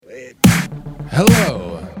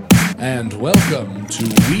Hello, and welcome to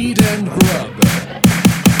Weed and Grub.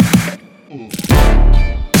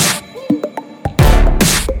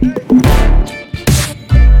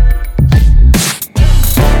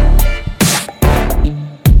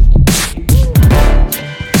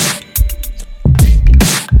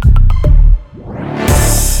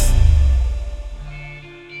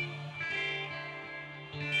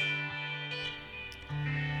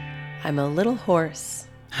 I'm a little hoarse.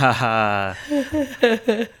 Haha.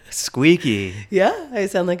 Squeaky. Yeah, I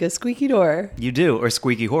sound like a squeaky door. You do, or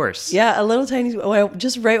squeaky horse. Yeah, a little tiny.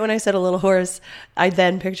 Just right when I said a little horse, I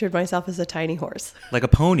then pictured myself as a tiny horse. Like a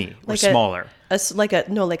pony, or smaller. Like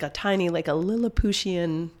a tiny, like a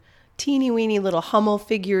Lilliputian, teeny weeny little Hummel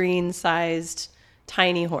figurine sized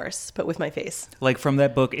tiny horse, but with my face. Like from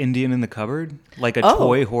that book, Indian in the Cupboard? Like a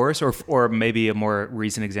toy horse, or maybe a more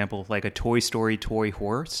recent example, like a Toy Story toy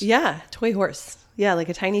horse? Yeah, toy horse. Yeah, like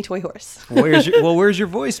a tiny toy horse. Where's your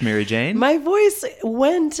voice, Mary Jane? My voice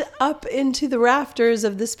went up into the rafters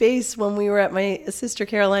of the space when we were at my sister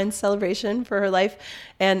Caroline's celebration for her life.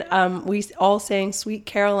 And we all sang Sweet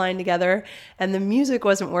Caroline together, and the music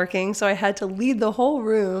wasn't working, so I had to lead the whole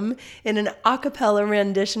room in an a cappella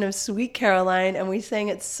rendition of Sweet Caroline, and we sang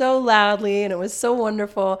it so loudly, and it was so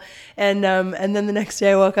wonderful. And then the next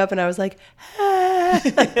day I woke up and I was like, ah.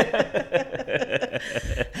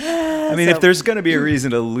 I mean, if there's going to be a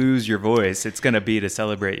reason to lose your voice, it's going to be to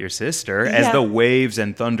celebrate your sister as the waves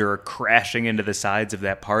and thunder are crashing into the sides of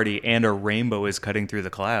that party and a rainbow is cutting through the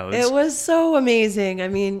clouds. It was so amazing. I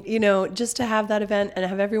mean, just to have that event and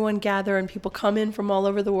have everyone gather and people come in from all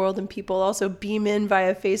over the world and people also beam in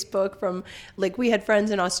via Facebook from, like, we had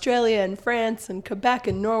friends in Australia and France and Quebec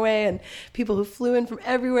and Norway and people who flew in from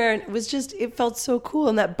everywhere. And it felt so cool.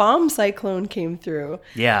 And that bomb cyclone came through.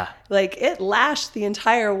 Yeah. Like, it lashed the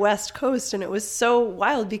entire West Coast, and it was so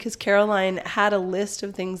wild because Caroline had a list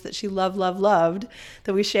of things that she loved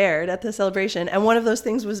that we shared at the celebration, and one of those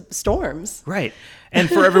things was storms. Right. And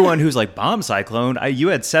for everyone who's like, bomb cyclone, you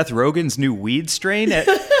had Seth Rogen's new weed strain at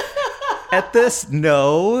this?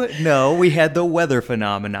 No, we had the weather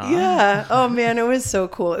phenomenon. Yeah. Oh, man, it was so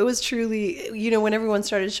cool. It was truly, when everyone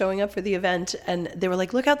started showing up for the event and they were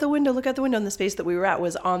like, look out the window. And the space that we were at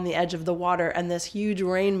was on the edge of the water and this huge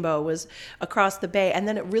rainbow was across the bay. And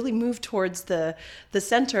then it really moved towards the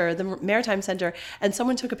center, the Maritime Center. And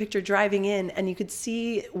someone took a picture driving in and you could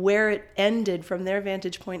see where it ended from their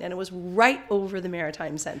vantage point, and it was right over the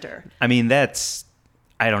Maritime Center. I mean,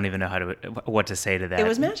 I don't even know what to say to that. It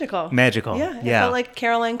was magical. Yeah. It felt like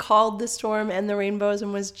Caroline called the storm and the rainbows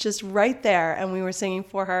and was just right there, and we were singing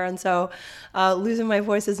for her. And so losing my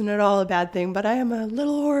voice isn't at all a bad thing, but I am a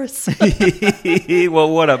little hoarse.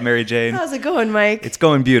 Well, what up, Mary Jane? How's it going, Mike? It's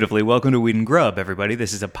going beautifully. Welcome to Weed and Grub, everybody.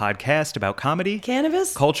 This is a podcast about comedy,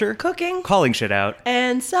 cannabis, culture, cooking, calling shit out,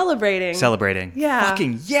 and celebrating. Yeah.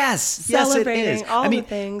 Fucking yes. Celebrating yes, it is. all the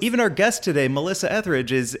things. Even our guest today, Melissa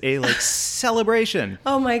Etheridge, is a celebration.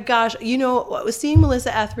 Oh my gosh. Seeing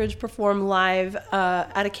Melissa Etheridge perform live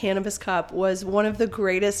at a Cannabis Cup was one of the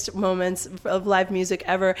greatest moments of live music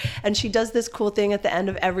ever. And she does this cool thing at the end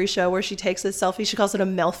of every show where she takes a selfie. She calls it a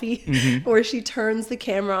melfie, where she turns the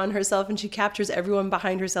camera on herself and she captures everyone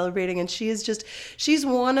behind her celebrating. And she's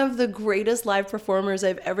one of the greatest live performers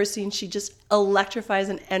I've ever seen. She just electrifies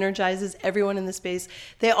and energizes everyone in the space.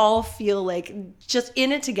 They all feel like just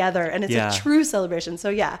in it together, and it's a true celebration. So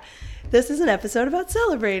yeah, this is an episode about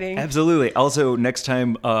celebrating. Absolutely. Also, next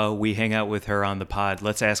time we hang out with her on the pod,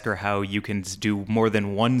 let's ask her how you can do more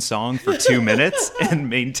than one song for 2 minutes and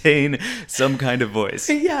maintain some kind of voice.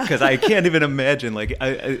 Yeah. Because I can't even imagine,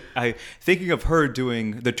 I thinking of her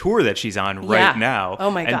doing the tour that she's on right now.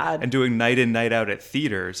 Oh my God. And doing night in, night out at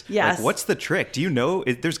theaters. Yes. Like, what's the trick? Do you know?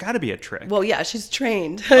 There's got to be a trick. Well, yeah, she's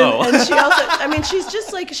trained. Oh. And she also, she's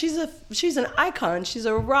just like, she's an icon. She's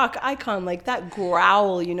a rock icon. Like that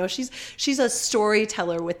growl, she's a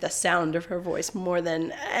storyteller with the sound of her voice more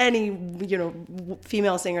than any,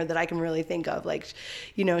 female singer that I can really think of. Like,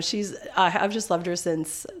 I've just loved her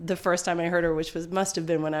since the first time I heard her, which must have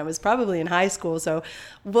been when I was probably in high school. So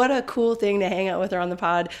what a cool thing to hang out with her on the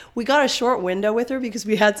pod. We got a short window with her because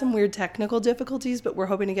we had some weird technical difficulties, but we're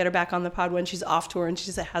hoping to get her back on the pod when she's off tour and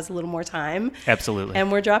she has a little more time. Absolutely.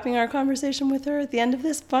 And we're dropping our conversation with her at the end of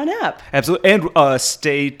this fun app. Absolutely. And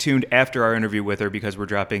stay tuned after our interview with her because we're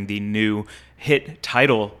dropping the new hit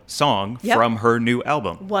title song from her new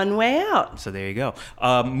album. One Way Out. So there you go.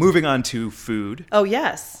 Moving on to food. Oh,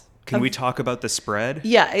 yes. Can we talk about the spread?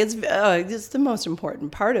 Yeah, it's the most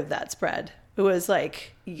important part of that spread. It was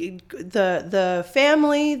like the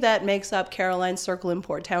family that makes up Caroline's Circle in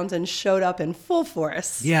Port Townsend showed up in full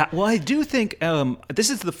force. Yeah, well, I do think this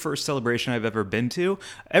is the first celebration I've ever been to.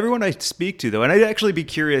 Everyone I speak to, though, and I'd actually be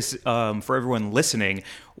curious for everyone listening,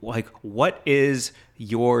 like, what is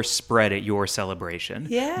your spread at your celebration?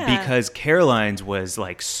 Yeah. Because Caroline's was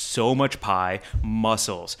like so much pie,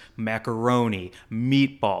 mussels, macaroni,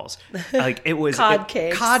 meatballs. Like it was Cod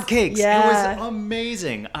cakes. Cod cakes. Yeah. It was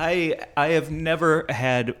amazing. I have never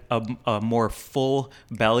had a more full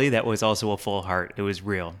belly that was also a full heart. It was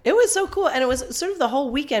real. It was so cool. And it was sort of the whole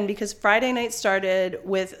weekend because Friday night started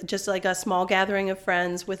with just like a small gathering of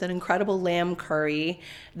friends with an incredible lamb curry.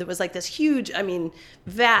 That was like this huge,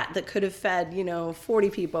 vat that could have fed, 40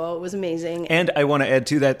 people. It was amazing. And I want to add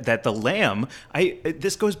to that the lamb,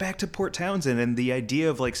 this goes back to Port Townsend and the idea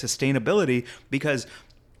of like sustainability, because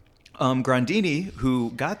Grandini, who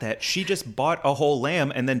got that, she just bought a whole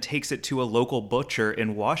lamb and then takes it to a local butcher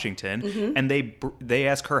in Washington, and they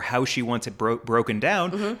ask her how she wants it broken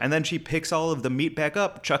down, and then she picks all of the meat back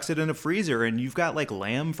up, chucks it in a freezer, and you've got like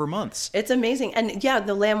lamb for months. It's amazing. And yeah,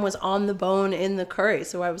 the lamb was on the bone in the curry,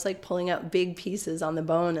 so I was like pulling out big pieces on the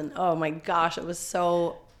bone, and oh my gosh, it was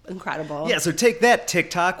so incredible. Yeah, so take that,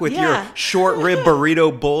 TikTok, with Yeah. your short rib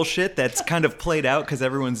burrito bullshit that's kind of played out because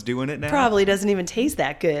everyone's doing it now. Probably doesn't even taste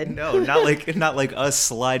that good. No, not like us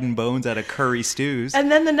sliding bones out of curry stews.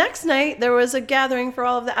 And then the next night, there was a gathering for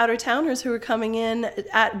all of the out-of-towners who were coming in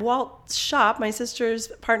at Walt's shop, my sister's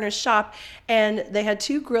partner's shop, and they had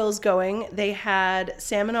 2 grills going. They had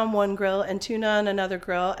salmon on one grill and tuna on another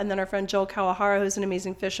grill, and then our friend Joel Kawahara, who's an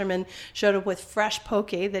amazing fisherman, showed up with fresh poke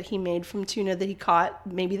that he made from tuna that he caught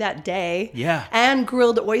maybe that day. Yeah. And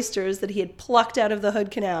grilled oysters that he had plucked out of the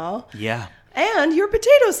Hood Canal. Yeah. And your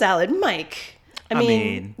potato salad, Mike. I I mean,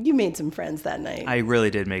 mean, you made some friends that night. I really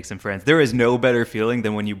did make some friends. There is no better feeling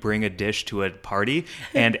than when you bring a dish to a party,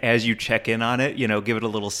 and as you check in on it, give it a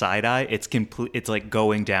little side eye. It's complete. It's like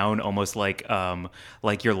going down, almost like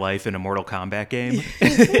your life in a Mortal Kombat game.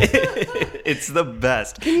 It's the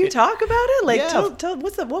best. Can you talk about it? Like, Yeah. tell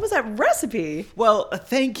what was that recipe? Well,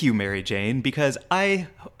 thank you, Mary Jane, because I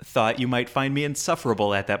thought you might find me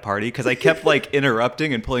insufferable at that party because I kept like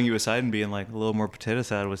interrupting and pulling you aside and being like, a little more potato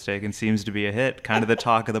salad was taken, seems to be a hit, kind of the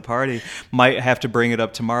talk of the party. Might have to bring it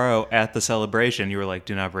up tomorrow at the celebration. You were like,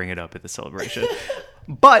 do not bring it up at the celebration.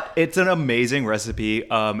 But it's an amazing recipe.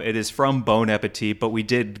 It is from Bon Appetit, but we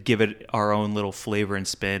did give it our own little flavor and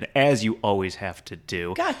spin, as you always have to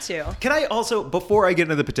do. Got to. Can I also, before I get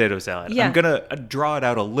into the potato salad, Yeah. I'm going to draw it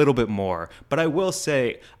out a little bit more, but I will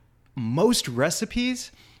say most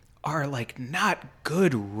recipes are like not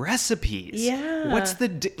good recipes. Yeah. What's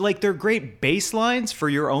they're great baselines for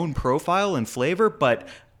your own profile and flavor, but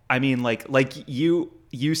I mean like you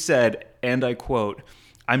said, and I quote,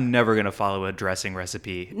 I'm never going to follow a dressing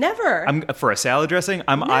recipe. Never. For a salad dressing,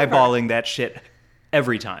 I'm Never. eyeballing that shit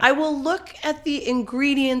every time. I will look at the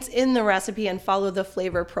ingredients in the recipe and follow the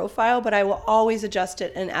flavor profile, but I will always adjust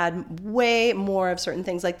it and add way more of certain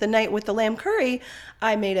things. Like the night with the lamb curry,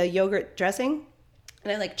 I made a yogurt dressing,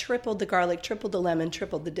 and I like tripled the garlic, tripled the lemon,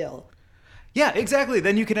 tripled the dill. Yeah, exactly.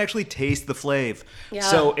 Then you can actually taste the flavor. Yeah.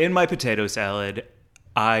 So in my potato salad,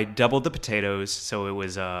 I doubled the potatoes. So it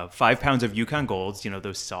was 5 pounds of Yukon Golds,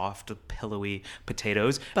 those soft, pillowy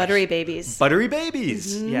potatoes. Buttery babies. Buttery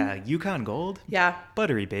babies. Yeah, Yukon Gold. Yeah.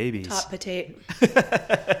 Buttery babies. Top potato.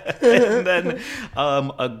 And then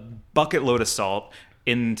a bucket load of salt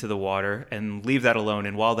into the water and leave that alone.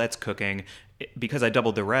 And while that's cooking, because I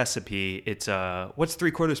doubled the recipe, it's what's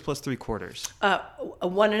 3/4 plus 3/4? A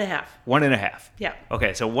 1.5. 1.5. Yeah.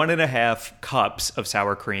 Okay, so 1.5 cups of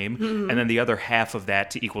sour cream, and then the other half of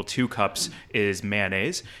that to equal 2 cups is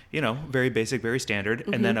mayonnaise. Very basic, very standard.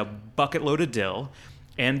 And then a bucket load of dill.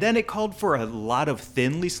 And then it called for a lot of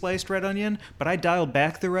thinly sliced red onion, but I dialed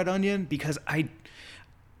back the red onion because I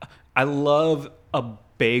love a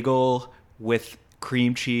bagel with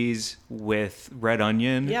cream cheese with red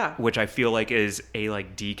onion, Yeah. which I feel like is a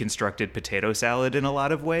like deconstructed potato salad in a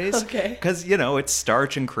lot of ways. Okay. Because, it's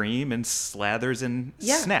starch and cream and slathers and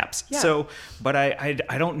Yeah. snaps. Yeah. So, but I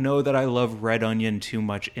don't know that I love red onion too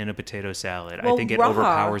much in a potato salad. I Well, think it raw.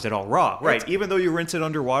 overpowers it all. Raw, right. Even though you rinse it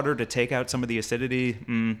underwater to take out some of the acidity,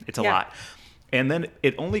 it's a Yeah. lot. And then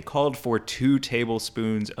it only called for 2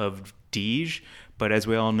 tablespoons of Dijon, but as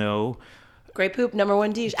we all know, Grey Poop, number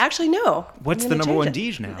 1 Dijon. Actually, no. What's I'm the gonna number change 1 it.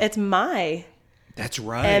 Dijon now? It's Mai. that's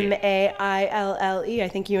right. Maille. I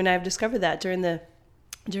think you and I have discovered that during the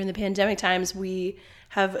pandemic times. We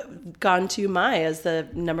have gone to Mai as the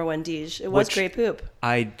number 1 Dijon. It was Which- Grey Poop.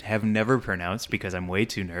 I have never pronounced because I'm way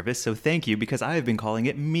too nervous, so thank you, because I have been calling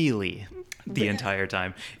it mealy. the entire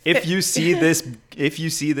time. If you see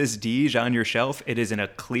this Dijon on your shelf, it is in a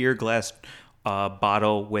clear glass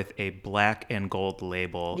bottle with a black and gold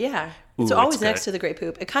label. Yeah. Ooh, it's always good. next to the Grey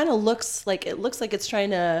Poop. It kind of looks like it's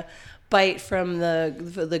trying to bite from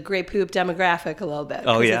the Grey Poop demographic a little bit.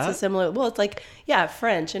 Oh, 'Cause yeah? It's a similar, well, it's like,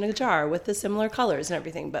 French in a jar with the similar colors and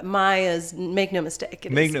everything. But Maya's, make no mistake.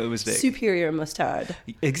 It Make is no mistake. superior mustard.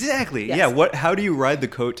 Exactly. Yes. Yeah. How do you ride the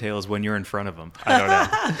coattails when you're in front of them? I don't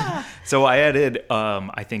know. So I added,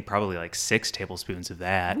 I think probably like 6 tablespoons of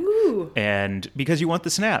that. Ooh. And because you want the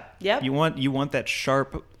snap. Yep. You want that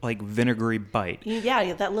sharp, like vinegary bite.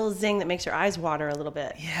 Yeah, that little zing that makes your eyes water a little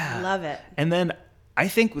bit. Yeah. Love it. And then I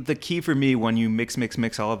think the key for me when you mix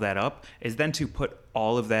all of that up is then to put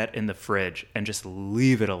all of that in the fridge and just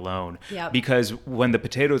leave it alone. Yep. Because when the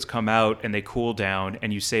potatoes come out and they cool down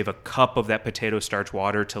and you save a cup of that potato starch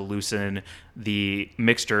water to loosen the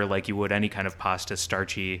mixture like you would any kind of pasta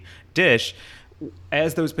starchy dish,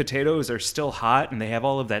 as those potatoes are still hot and they have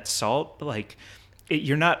all of that salt, like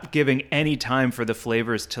you're not giving any time for the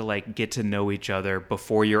flavors to like get to know each other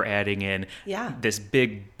before you're adding in this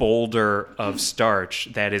big boulder of starch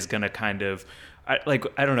that is going to kind of I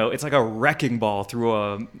don't know, it's like a wrecking ball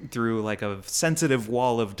through like a sensitive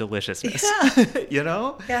wall of deliciousness. Yeah. You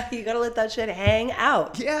know? Yeah, you got to let that shit hang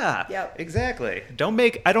out. Yeah. Yep. Exactly.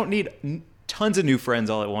 I don't need tons of new friends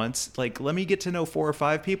all at once. Like, let me get to know 4 or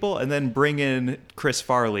 5 people and then bring in Chris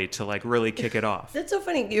Farley to like really kick it off. That's so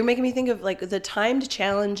funny. You're making me think of like the timed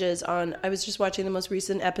challenges on, I was just watching the most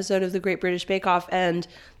recent episode of the Great British Bake Off, and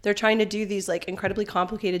they're trying to do these like incredibly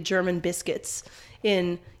complicated German biscuits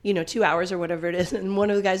in, 2 hours or whatever it is. And one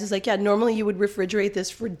of the guys is like, yeah, normally you would refrigerate this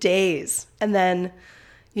for days and then,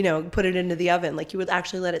 put it into the oven. Like you would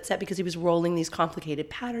actually let it set because he was rolling these complicated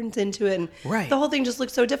patterns into it. And right. The whole thing just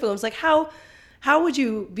looked so difficult. I was like, how would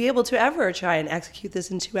you be able to ever try and execute this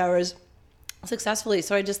in 2 hours successfully?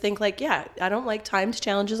 So I just think I don't like timed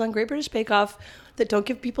challenges on Great British Bake Off that don't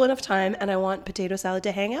give people enough time. And I want potato salad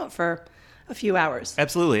to hang out for a few hours.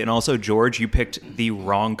 Absolutely. And also, George, you picked the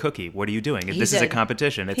wrong cookie. What are you doing? This is a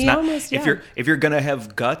competition. It's not if you're going to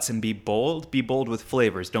have guts and be bold with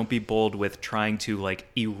flavors. Don't be bold with trying to like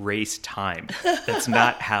erase time. That's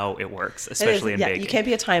not how it works, especially in baking. You can't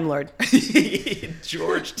be a time lord.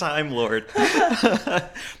 George Time Lord.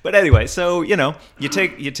 But anyway, so, you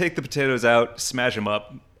take the potatoes out, smash them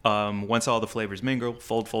up. Once all the flavors mingle,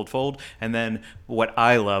 fold, and then what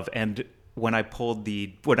I love, and when I put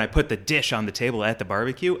the dish on the table at the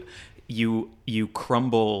barbecue, you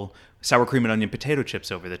crumble sour cream and onion potato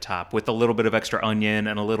chips over the top with a little bit of extra onion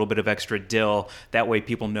and a little bit of extra dill. That way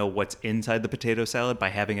people know what's inside the potato salad by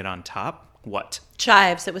having it on top. What?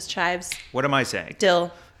 Chives. It was chives. What am I saying?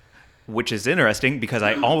 Dill. Which is interesting because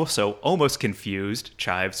I also almost confused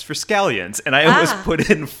chives for scallions. And I almost put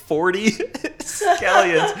in 40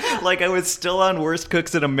 scallions. Like I was still on Worst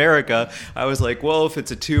Cooks in America. I was like, well, if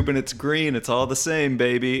it's a tube and it's green, it's all the same,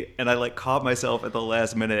 baby. And I caught myself at the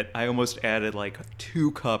last minute. I almost added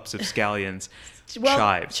 2 cups of scallions.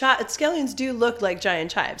 Chives. Scallions do look like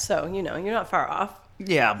giant chives. So, you're not far off.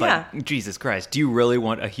 Yeah, but Jesus Christ. Do you really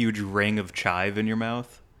want a huge ring of chive in your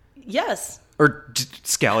mouth? Yes. Or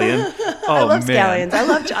scallion. Oh, I love man.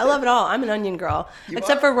 scallions. I love it all. I'm an onion girl.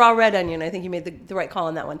 Except for raw red onion. I think you made the right call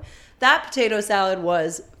on that one. That potato salad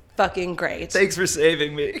was fucking great. Thanks for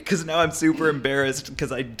saving me, because now I'm super embarrassed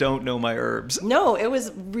because I don't know my herbs. No, it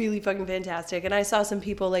was really fucking fantastic. And I saw some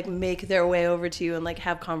people make their way over to you and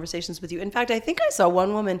have conversations with you. In fact, I think I saw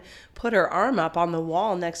one woman put her arm up on the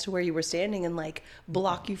wall next to where you were standing and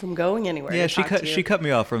block you from going anywhere. Yeah, she cut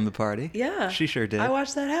me off from the party. Yeah. She sure did. I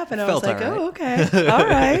watched that happen. I Felt was like, all right. oh, okay. All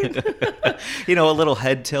right. A little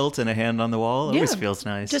head tilt and a hand on the wall always feels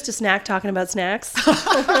nice. Just a snack talking about snacks.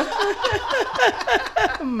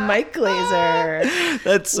 Mike Glazer.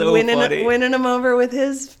 That's so funny. Winning him over with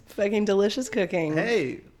his fucking delicious cooking.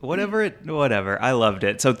 Hey, whatever. I loved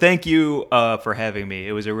it. So thank you for having me.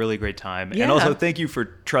 It was a really great time. Yeah. And also thank you for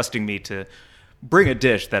trusting me to bring a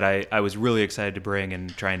dish that I was really excited to bring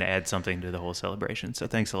and trying to add something to the whole celebration. So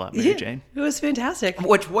thanks a lot, Mary Jane. It was fantastic.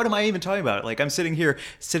 What am I even talking about? I'm sitting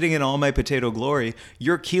in all my potato glory.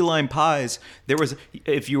 Your key lime pies.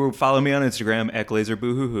 If you were following me on Instagram at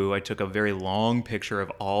GlazerBoohoohoo, I took a very long picture of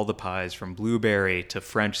all the pies from blueberry to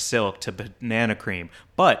French silk to banana cream.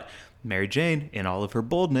 But Mary Jane, in all of her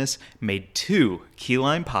boldness, made 2 key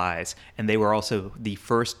lime pies, and they were also the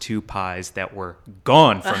first 2 pies that were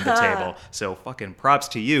gone from the table. So fucking props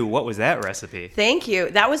to you. What was that recipe? Thank you.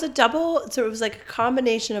 That was a double, so it was a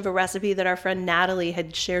combination of a recipe that our friend Natalie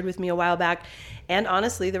had shared with me a while back, and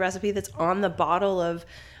honestly, the recipe that's on the bottle of,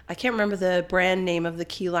 I can't remember the brand name of the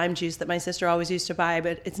key lime juice that my sister always used to buy,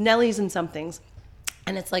 but it's Nellie's and somethings.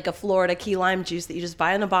 And it's like a Florida key lime juice that you just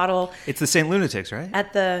buy in a bottle. It's the St. Lunatics, right?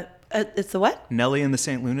 It's the what? Nellie and the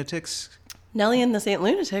St. Lunatics? Nellie and the St.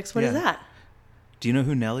 Lunatics? What is Yeah. that? Do you know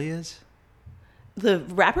who Nellie is? The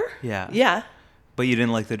rapper? Yeah. Yeah. But you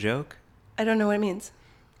didn't like the joke? I don't know what it means.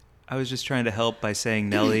 I was just trying to help by saying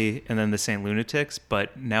Nellie and then the St. Lunatics,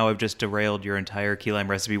 but now I've just derailed your entire key lime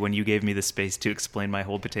recipe when you gave me the space to explain my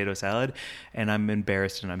whole potato salad, and I'm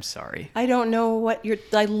embarrassed and I'm sorry. I don't know what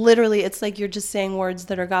literally, it's like you're just saying words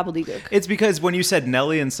that are gobbledygook. It's because when you said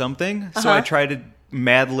Nellie and something, so I tried to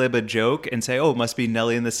Mad Lib a joke and say, oh, it must be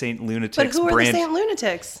Nellie and the St. Lunatics But who are branch. the St.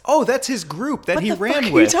 Lunatics? Oh, that's his group that What he the ran fuck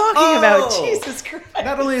are with. you talking about? Jesus Christ.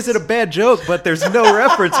 Not only is it a bad joke, but there's no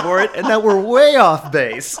reference for it, and that we're way off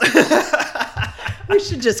base. We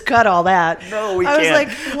should just cut all that. No, we I can't. was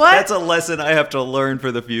like, what? That's a lesson I have to learn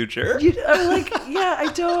for the future. I'm like, yeah,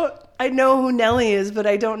 I know who Nellie is, but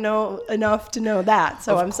I don't know enough to know that.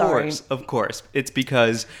 So I'm sorry. Of course. It's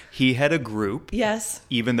because he had a group, Yes.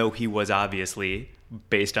 even though he was obviously,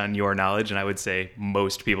 based on your knowledge, and I would say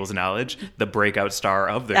most people's knowledge, the breakout star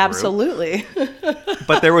of the Absolutely. group.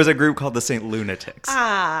 But there was a group called the St. Lunatics.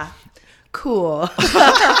 Ah, cool.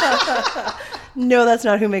 No, that's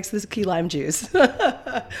not who makes this key lime juice.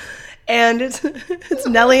 And it's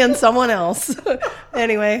Nellie and someone else.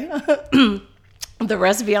 Anyway, the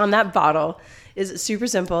recipe on that bottle is super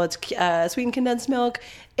simple. It's sweetened condensed milk,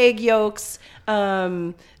 egg yolks,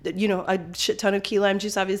 a shit ton of key lime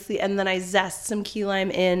juice, obviously, and then I zest some key lime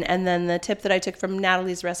in. And then the tip that I took from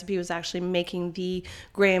Natalie's recipe was actually making the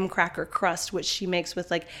graham cracker crust, which she makes with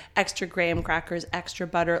like extra graham crackers, extra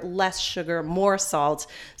butter, less sugar, more salt.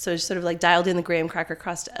 So she sort of like dialed in the graham cracker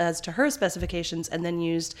crust as to her specifications, and then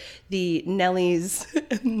used the Nellie's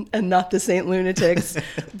and not the St. Lunatics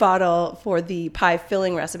bottle for the pie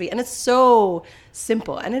filling recipe. And it's so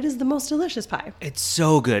simple, and it is the most delicious pie. It's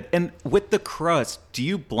so good. And with the crust, do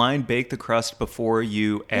you blind bake the crust before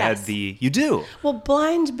you add Yes. You do? Well,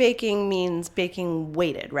 blind baking means baking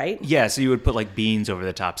weighted, right? Yeah, so you would put like beans over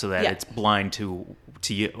the top so that Yeah. it's blind to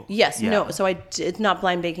you. Yes, Yeah. no. So it's not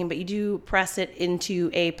blind baking, but you do press it into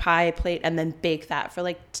a pie plate and then bake that for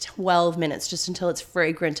like 12 minutes, just until it's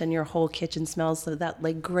fragrant and your whole kitchen smells of that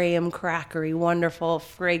like graham crackery, wonderful,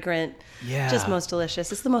 fragrant, Yeah. just most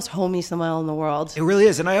delicious. It's the most homey smell in the world. It really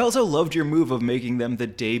is. And I also loved your move of making them the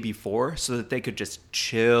day before so that they could just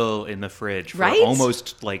chill in the fridge for Right?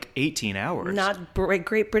 almost like 18 hours. Not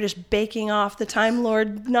Great British baking off the Time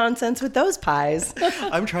Lord nonsense with those pies.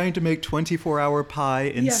 I'm trying to make 24-hour pie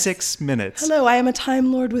in Yes. 6 minutes. Hello, I am a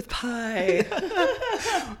Time Lord with pie.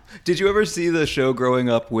 Did you ever see the show growing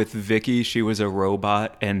up with Vicky? She was a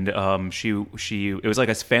robot, and she it was like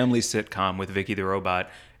a family sitcom with Vicky the robot.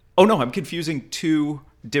 Oh no, I'm confusing two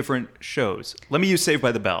different shows. Let me use Saved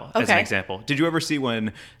by the Bell as an Okay. example. Did you ever see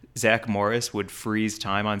when Zach Morris would freeze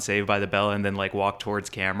time on Saved by the Bell and then like walk towards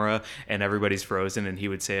camera and everybody's frozen, and he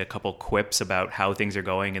would say a couple quips about how things are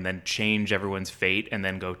going and then change everyone's fate and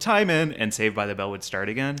then go time in, and Saved by the Bell would start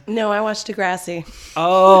again? No, I watched Degrassi.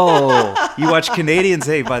 Oh, you watch Canadian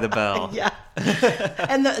Saved by the Bell. Yeah.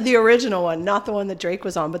 And the original one, not the one that Drake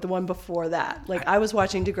was on, but the one before that. Like, I was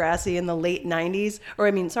watching Degrassi in the late 90s,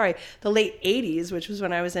 the late 80s, which was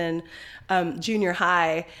when I was in junior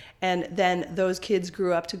high. And then those kids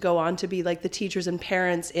grew up to go on to be like the teachers and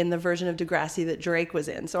parents in the version of Degrassi that Drake was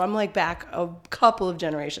in. So I'm like back a couple of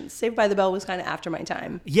generations. Saved by the Bell was kind of after my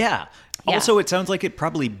time. Yeah. Yeah. Also, it sounds like it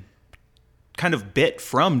probably kind of bit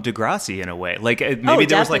from Degrassi in a way. Like maybe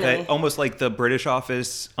there was like definitely. almost like the British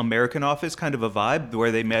Office, American Office kind of a vibe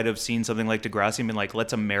where they might have seen something like Degrassi and been like,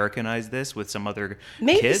 let's Americanize this with some other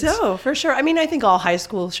Maybe kids. so, for sure. I mean, I think all high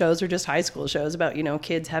school shows are just high school shows about,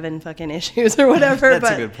 kids having fucking issues or whatever. That's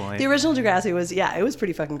a but good point. The original Degrassi was, it was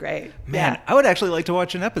pretty fucking great. Man, Yeah. I would actually like to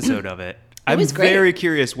watch an episode of it. I'm was great. very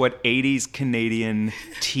curious what 80s Canadian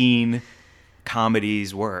teen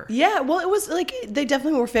comedies were. Yeah, well, it was like, they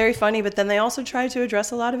definitely were very funny, but then they also tried to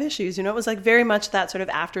address a lot of issues. It was like very much that sort of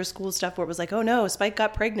after school stuff where it was like, oh no, Spike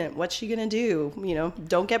got pregnant. What's she going to do?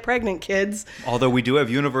 Don't get pregnant, kids. Although we do have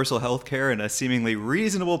universal health care and a seemingly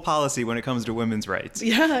reasonable policy when it comes to women's rights.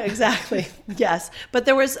 Yeah, exactly. Yes. But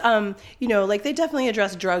there was, like they definitely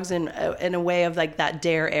addressed drugs in a way of like that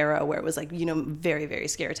Dare era where it was like, very, very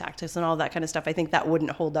scare tactics and all that kind of stuff. I think that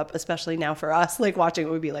wouldn't hold up, especially now for us. Like watching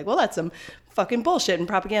it would be like, well, that's some fucking bullshit and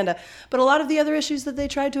propaganda. But a lot of the other issues that they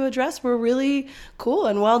tried to address were really cool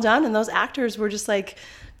and well done. And those actors were just like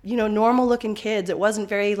normal looking kids. It wasn't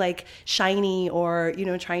very like shiny or,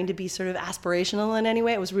 trying to be sort of aspirational in any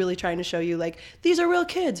way. It was really trying to show you like, these are real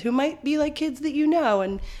kids who might be like kids that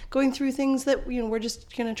and going through things that, we're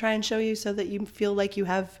just going to try and show you so that you feel like you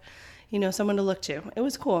have, someone to look to. It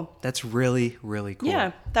was cool. That's really, really cool.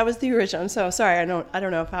 Yeah, that was the original. I'm so sorry. I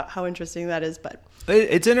don't know how interesting that is, but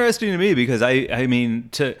it's interesting to me because I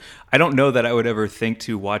don't know that I would ever think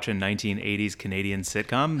to watch a 1980s Canadian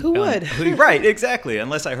sitcom. Who would? Right, exactly.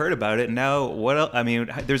 Unless I heard about it. And now what else? I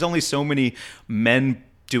mean, there's only so many men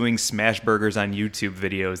doing smash burgers on YouTube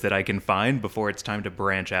videos that I can find before it's time to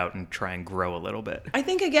branch out and try and grow a little bit. I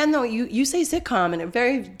think, again, though, you say sitcom, and it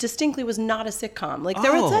very distinctly was not a sitcom. Like,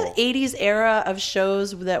 there was that 80s era of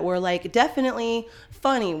shows that were, like, definitely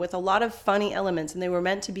funny with a lot of funny elements, and they were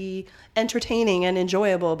meant to be entertaining and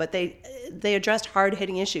enjoyable, but they addressed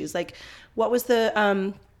hard-hitting issues. Like, what was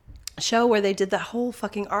the show where they did that whole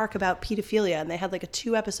fucking arc about pedophilia, and they had like a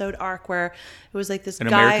 2-episode arc where it was like this guy.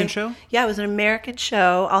 An American show? Yeah, it was an American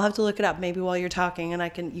show. I'll have to look it up maybe while you're talking,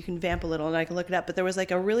 and you can vamp a little and I can look it up. But there was like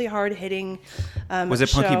a really hard hitting Was it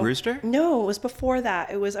show. Punky Brewster? No, it was before that.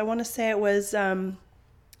 It was, I want to say it was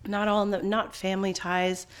not Family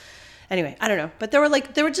Ties. Anyway, I don't know. But there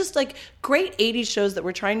were just like great 80s shows that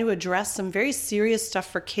were trying to address some very serious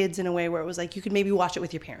stuff for kids in a way where it was like you could maybe watch it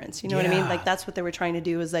with your parents. You know what I mean? Like that's what they were trying to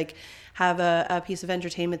do, is like have a piece of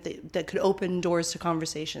entertainment that could open doors to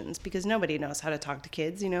conversations, because nobody knows how to talk to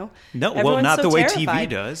kids, No, Everyone's well, not so the way terrified.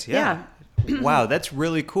 TV does. Yeah. Wow, that's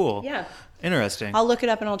really cool. Yeah. Interesting. I'll look it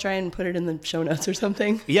up and I'll try and put it in the show notes or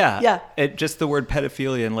something. Yeah. Yeah. Just the word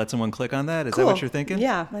pedophilia and let someone click on that. Is Cool. that what you're thinking?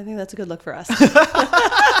 Yeah, I think that's a good look for us.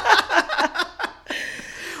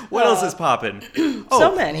 What else is popping?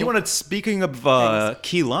 So many. Speaking of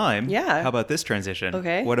key lime, Yeah. how about this transition?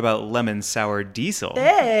 Okay. What about lemon sour diesel?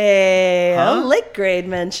 Hey, Huh? a Lake Grade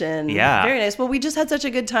mention. Yeah. Very nice. Well, we just had such a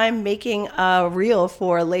good time making a reel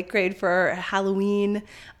for Lake Grade for Halloween.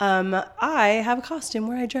 I have a costume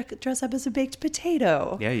where I dress up as a baked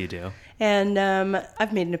potato. Yeah, you do. And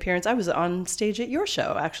I've made an appearance. I was on stage at your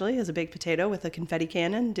show, actually, as a baked potato with a confetti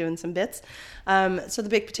cannon, doing some bits. So the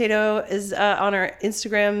baked potato is on our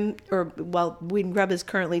Instagram, Weed and Grub is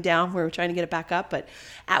currently down. We're trying to get it back up, but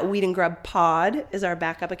at Weed and Grub Pod is our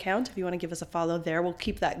backup account. If you want to give us a follow there, we'll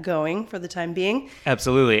keep that going for the time being.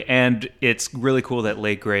 Absolutely. And it's really cool that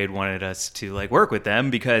Lake Grade wanted us to work with them,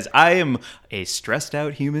 because I am a stressed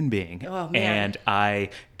out human being. Oh, man. And I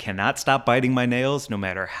cannot stop biting my nails no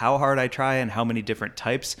matter how hard I try and how many different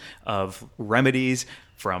types of remedies,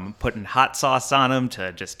 from putting hot sauce on them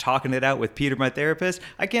to just talking it out with Peter, my therapist.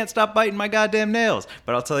 I can't stop biting my goddamn nails.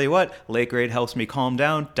 But I'll tell you what, Lake Grade helps me calm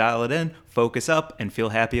down, dial it in, focus up, and feel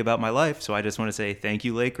happy about my life. So I just want to say thank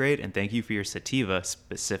you, Lake Grade, and thank you for your sativa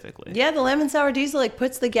specifically. Yeah, the lemon sour diesel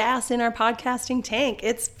puts the gas in our podcasting tank.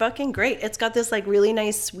 It's fucking great. It's got this really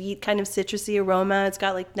nice sweet kind of citrusy aroma. It's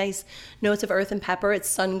got nice notes of earth and pepper. It's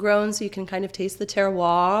sun grown, so you can kind of taste the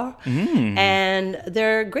terroir. And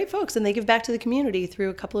they're great folks, and they give back to the community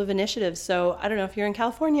through a couple of initiatives. So I don't know if you're in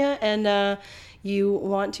California and you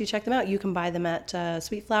want to check them out, you can buy them at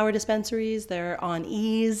Sweet Flower dispensaries. They're on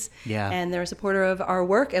Ease. Yeah. And they're a supporter of our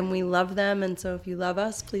work, and we love them. And so if you love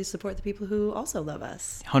us, please support the people who also love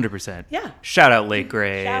us. 100%. Yeah. Shout out, Lake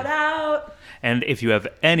Grade. Shout out. And if you have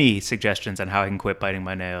any suggestions on how I can quit biting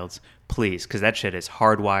my nails, please, because that shit is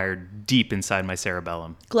hardwired deep inside my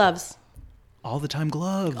cerebellum. Gloves. All the time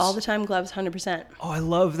gloves. All the time gloves, 100%. Oh, I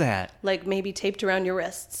love that. Maybe taped around your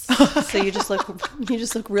wrists, so you just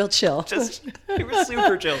look real chill. You were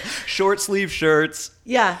super chill. Short sleeve shirts.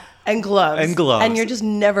 Yeah, and gloves. And you're just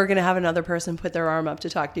never gonna have another person put their arm up to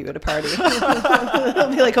talk to you at a party. They'll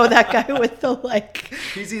be like, "Oh, that guy with the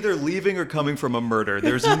He's either leaving or coming from a murder.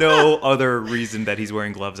 There's no other reason that he's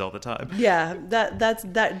wearing gloves all the time. Yeah,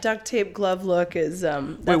 that duct tape glove look is.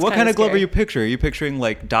 Wait, what kind of glove are you picturing? Are you picturing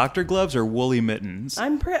doctor gloves or woolly mittens?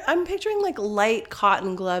 I'm picturing light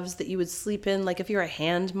cotton gloves that you would sleep in. If you're a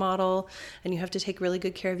hand model and you have to take really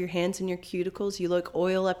good care of your hands and your cuticles, you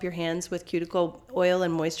oil up your hands with cuticle oil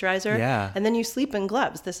and moisturizer. Yeah. And then you sleep in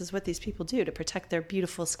gloves. This is what these people do to protect their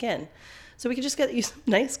beautiful skin. So we could just get you some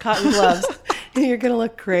nice cotton gloves and you're going to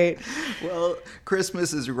look great. Well,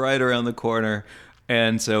 Christmas is right around the corner.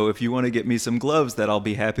 And so if you want to get me some gloves that I'll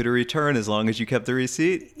be happy to return as long as you kept the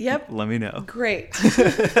receipt, Yep. Let me know. Great.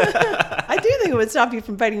 I do think it would stop you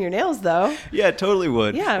from biting your nails, though. Yeah, it totally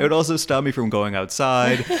would. Yeah. It would also stop me from going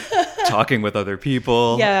outside, talking with other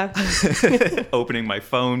people. Yeah. Opening my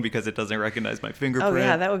phone because it doesn't recognize my fingerprint. Oh,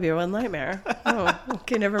 yeah, that would be one nightmare. Oh,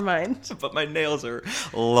 okay, never mind. But my nails are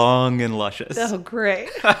long and luscious. Oh, great.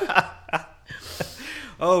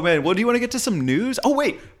 Oh, man. Well, do you want to get to some news? Oh,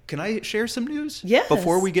 wait. can I share some news? Yes.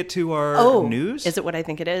 Before we get to our news? Is it what I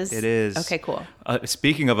think it is? It is. Okay, cool.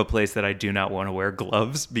 Speaking of a place that I do not want to wear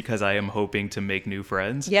gloves because I am hoping to make new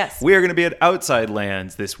friends. Yes. We are going to be at Outside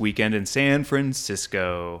Lands this weekend in San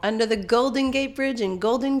Francisco. Under the Golden Gate Bridge in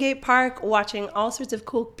Golden Gate Park, watching all sorts of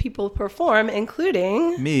cool people perform,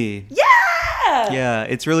 including... Me. Yeah! Yeah,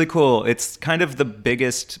 it's really cool. It's kind of the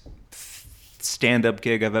biggest stand-up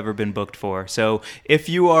gig I've ever been booked for. So if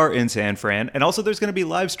you are in San Fran, and also there's going to be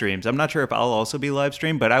live streams. I'm not sure if I'll also be live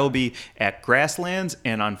streamed, but I will be at Grasslands,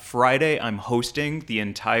 and on Friday I'm hosting the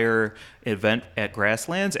entire event at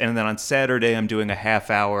Grasslands, and then on Saturday I'm doing a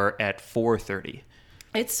half hour at 4:30.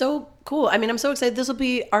 It's so cool. I mean, I'm so excited. This will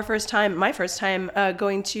be my first time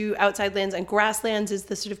going to Outside Lands, and Grasslands is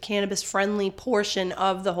the sort of cannabis-friendly portion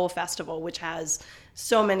of the whole festival, which has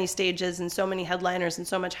so many stages and so many headliners and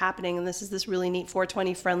so much happening. And this is this really neat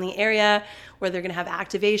 420 friendly area where they're going to have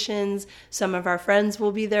activations. Some of our friends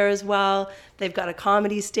will be there as well. They've got a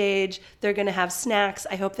comedy stage. They're going to have snacks.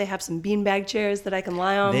 I hope they have some beanbag chairs that I can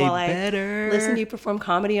lie on while I listen to you perform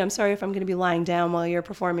comedy. I'm sorry if I'm going to be lying down while you're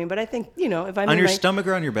performing, but I think, if I'm on your stomach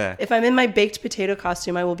or on your back? If I'm in my baked potato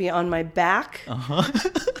costume, I will be on my back.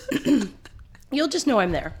 You'll just know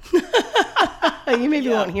I'm there. You maybe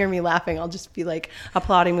won't hear me laughing. I'll just be like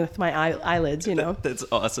applauding with my eyelids, That's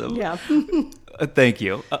awesome. Yeah. Thank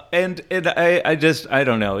you. And I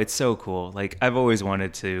don't know. It's so cool. Like, I've always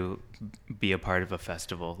wanted to be a part of a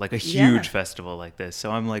festival, like a huge festival like this.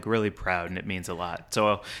 So I'm like really proud, and it means a lot.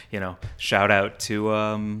 So, shout out to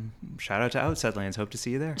Outside Lands. Hope to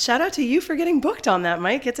see you there. Shout out to you for getting booked on that,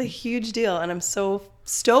 Mike. It's a huge deal, and I'm so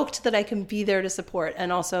stoked that I can be there to support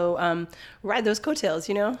and also ride those coattails,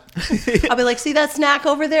 I'll be like, see that snack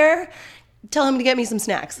over there? Tell him to get me some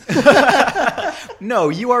snacks. No,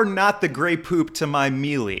 you are not the gray poop to my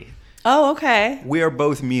mealy. Oh, okay. We are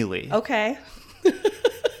both mealy. Okay.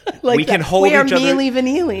 We can hold each other. We are mealy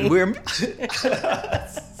vanilly.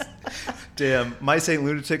 Damn, my St.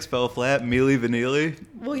 Lunatics fell flat, mealy vanilly.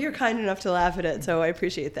 Well, you're kind enough to laugh at it, so I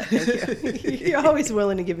appreciate that. Thank you. You're always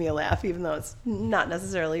willing to give me a laugh, even though it's not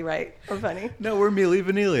necessarily right or funny. No, we're mealy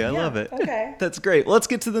vanilly. I love it. Okay. That's great. Let's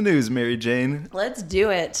get to the news, Mary Jane. Let's do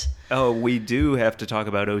it. Oh, we do have to talk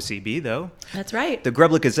about OCB, though. That's right. The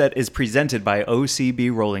Grubler Gazette is presented by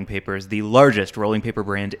OCB Rolling Papers, the largest rolling paper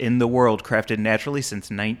brand in the world, crafted naturally since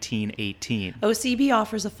 1918. OCB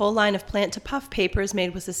offers a full line of plant-to-puff papers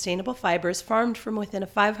made with sustainable fibers farmed from within a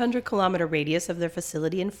 500-kilometer radius of their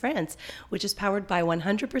facility in France, which is powered by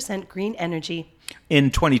 100% green energy.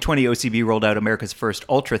 In 2020, OCB rolled out America's first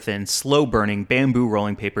ultra-thin, slow-burning bamboo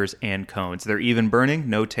rolling papers and cones. They're even burning,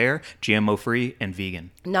 no tear, GMO-free, and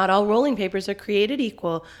vegan. Not all rolling papers are created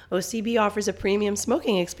equal. OCB offers a premium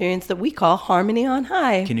smoking experience that we call Harmony on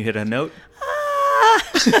High. Can you hit a note?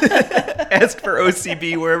 Ask for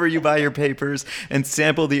OCB wherever you buy your papers and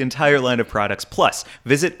sample the entire line of products. Plus,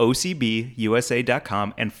 visit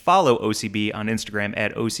OCBUSA.com and follow OCB on Instagram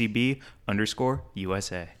at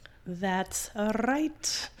OCB_USA. That's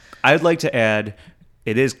right. I'd like to add,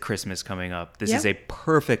 it is Christmas coming up. This is a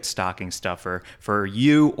perfect stocking stuffer for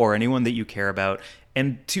you or anyone that you care about.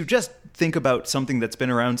 And to just think about something that's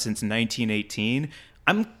been around since 1918,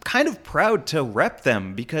 I'm kind of proud to rep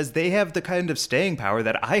them because they have the kind of staying power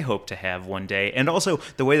that I hope to have one day. And also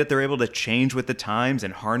the way that they're able to change with the times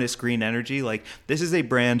and harness green energy. Like, this is a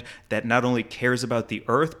brand that not only cares about the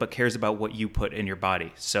earth, but cares about what you put in your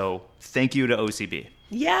body. So thank you to OCB.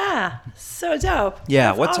 Yeah, so dope. Yeah,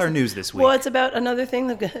 That's what's awesome. our news this week? Well, it's about another thing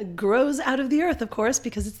that grows out of the earth, of course,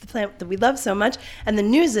 because it's the plant that we love so much. And the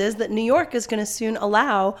news is that New York is going to soon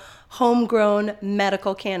allow homegrown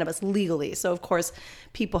medical cannabis legally. So, of course,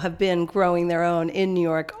 people have been growing their own in New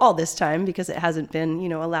York all this time because it hasn't been,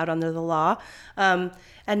 allowed under the law. And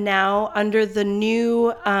now under the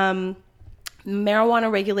new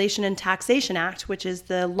Marijuana Regulation and Taxation Act, which is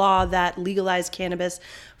the law that legalized cannabis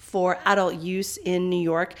for adult use in New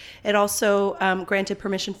York, it also granted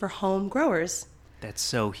permission for home growers. That's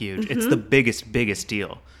so huge. Mm-hmm. It's the biggest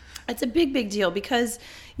deal. It's a big deal because,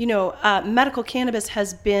 medical cannabis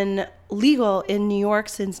has been legal in New York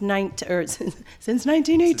since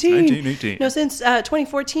 1918. No, since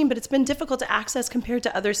 2014, but it's been difficult to access compared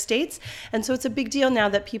to other states. And so it's a big deal now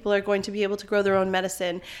that people are going to be able to grow their own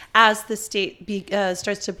medicine as the state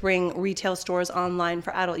starts to bring retail stores online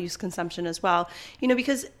for adult use consumption as well.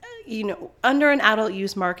 Because, under an adult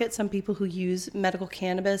use market, some people who use medical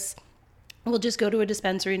cannabis will just go to a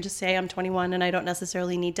dispensary and just say I'm 21 and I don't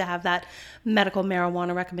necessarily need to have that medical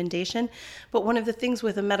marijuana recommendation. But one of the things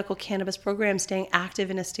with a medical cannabis program staying active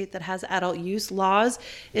in a state that has adult use laws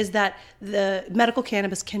is that the medical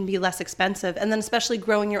cannabis can be less expensive. And then especially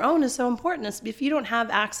growing your own is so important. If you don't have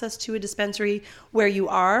access to a dispensary where you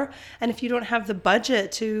are, and if you don't have the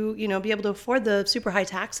budget to, be able to afford the super high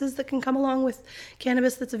taxes that can come along with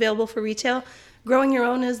cannabis that's available for retail, growing your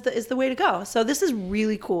own is the way to go. So this is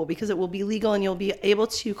really cool because it will be legal and you'll be able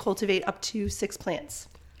to cultivate up to 6 plants.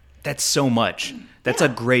 That's so much. That's a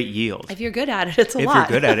great yield. If you're good at it, it's a lot. If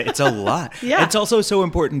you're good at it, it's a lot. Yeah. It's also so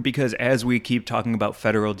important because as we keep talking about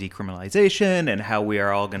federal decriminalization and how we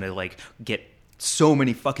are all going to get so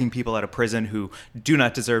many fucking people out of prison who do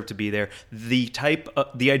not deserve to be there. The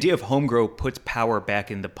idea of home grow puts power back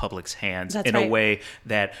in the public's hands in a way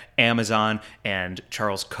that Amazon and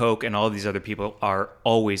Charles Koch and all of these other people are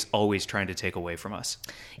always trying to take away from us.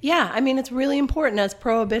 Yeah, I mean, it's really important as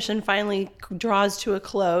prohibition finally draws to a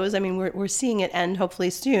close. I mean, we're seeing it end hopefully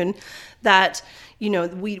soon, that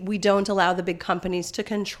we don't allow the big companies to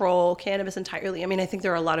control cannabis entirely. I mean, I think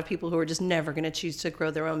there are a lot of people who are just never going to choose to grow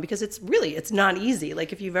their own because it's not easy.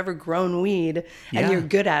 Like if you've ever grown weed and you're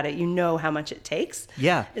good at it, you know how much it takes.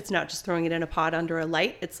 Yeah. It's not just throwing it in a pot under a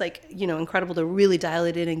light. It's incredible to really dial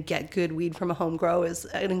it in and get good weed from a home grow is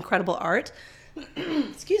an incredible art.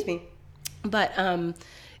 Excuse me. But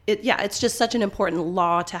it's just such an important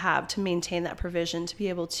law to have to maintain that provision, to be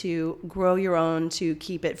able to grow your own, to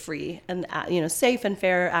keep it free and, safe and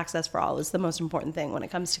fair access for all is the most important thing when it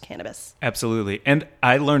comes to cannabis. Absolutely. And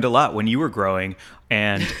I learned a lot when you were growing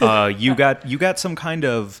and you got some kind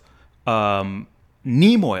of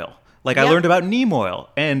neem oil. I learned about neem oil.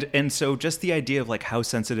 And so just the idea of how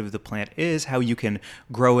sensitive the plant is, how you can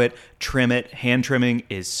grow it, trim it. Hand trimming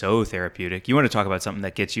is so therapeutic. You want to talk about something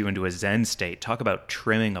that gets you into a Zen state. Talk about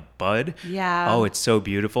trimming a bud. Yeah. Oh, it's so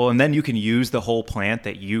beautiful. And then you can use the whole plant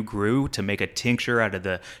that you grew to make a tincture out of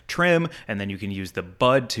the trim. And then you can use the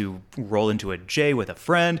bud to roll into a J with a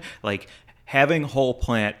friend. Having whole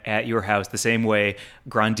plant at your house the same way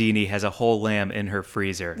Grandini has a whole lamb in her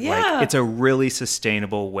freezer. Yeah. It's a really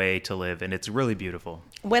sustainable way to live, and it's really beautiful.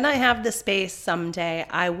 When I have the space someday,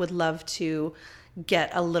 I would love to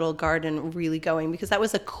get a little garden really going because that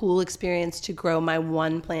was a cool experience to grow my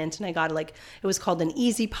one plant, and I got it was called an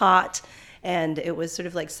easy pot. And it was sort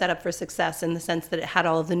of set up for success in the sense that it had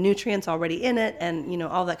all of the nutrients already in it and,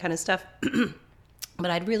 all that kind of stuff.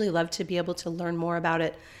 But I'd really love to be able to learn more about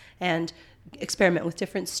it and experiment with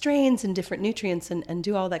different strains and different nutrients and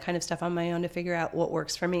do all that kind of stuff on my own to figure out what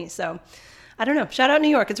works for me. So I don't know. Shout out New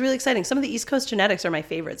York. It's really exciting. Some of the East Coast genetics are my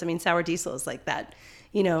favorites. I mean, Sour Diesel is like that,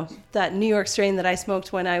 that New York strain that I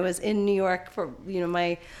smoked when I was in New York for,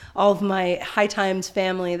 all of my High Times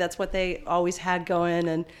family. That's what they always had going.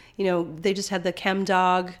 And, they just had the Chem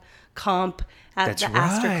Dog comp at the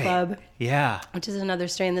Astor Club. Yeah. Which is another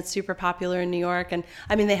strain that's super popular in New York. And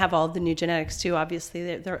I mean, they have all of the new genetics too.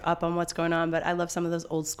 Obviously, they're up on what's going on, but I love some of those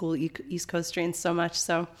old school East Coast strains so much.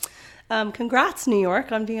 So congrats, New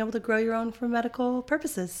York, on being able to grow your own for medical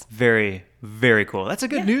purposes. Very, very cool. That's a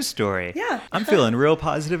good news story. Yeah. I'm feeling real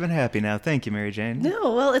positive and happy now. Thank you, Mary Jane.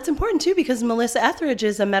 No, well, it's important too because Melissa Etheridge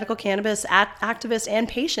is a medical cannabis activist and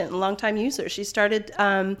patient, and longtime user. She started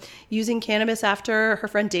using cannabis after her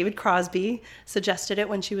friend David Crosby suggested it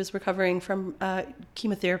when she was recovering from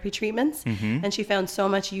chemotherapy treatments, and she found so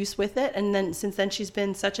much use with it. And then since then, she's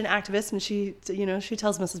been such an activist, and she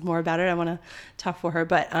tells Mrs. more about it. I want to talk for her,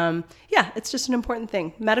 but it's just an important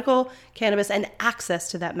thing. Medical cannabis and access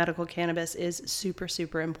to that medical cannabis is super,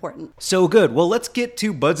 super important. So good. Well, let's get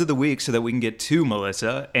to Buds of the Week so that we can get to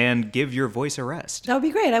Melissa and give your voice a rest. That would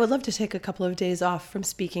be great. I would love to take a couple of days off from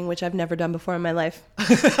speaking, which I've never done before in my life.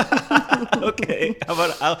 Okay. How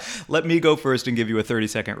about let me go first and give you a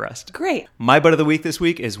 30-second rest. Great. My Bud of the Week this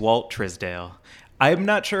week is Walt Trisdale. I'm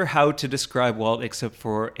not sure how to describe Walt except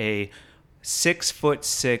for a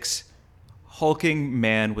 6'6" hulking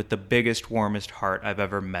man with the biggest, warmest heart I've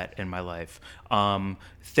ever met in my life.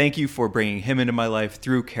 Thank you for bringing him into my life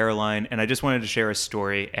through Caroline. And I just wanted to share a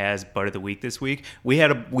story as Bud of the Week this week. We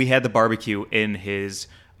had the barbecue in his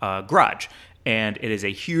garage. And it is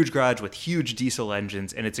a huge garage with huge diesel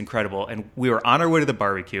engines, and it's incredible. And we were on our way to the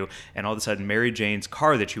barbecue, and all of a sudden, Mary Jane's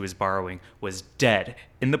car that she was borrowing was dead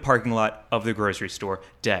in the parking lot of the grocery store,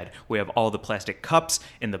 dead. We have all the plastic cups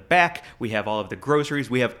in the back. We have all of the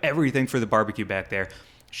groceries. We have everything for the barbecue back there.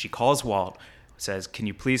 She calls Walt, says, "Can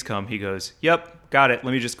you please come?" He goes, "Yep, got it.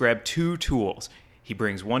 Let me just grab 2 tools." He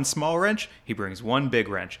brings one small wrench, he brings one big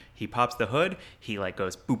wrench. He pops the hood, he like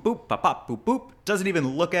goes boop, boop, pop, pop, boop, boop, doesn't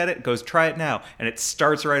even look at it, goes try it now. And it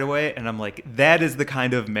starts right away. And I'm like, that is the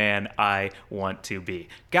kind of man I want to be.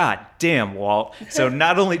 God damn, Walt. So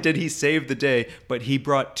not only did he save the day, but he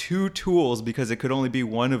brought 2 tools because it could only be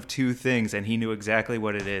one of 2 things. And he knew exactly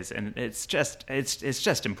what it is. And it's just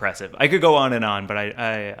impressive. I could go on and on, but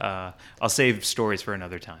I'll save stories for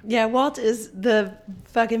another time. Yeah, Walt is the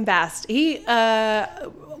fucking best. He,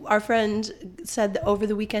 our friend said that over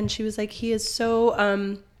the weekend, she was like, he is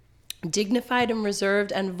so dignified and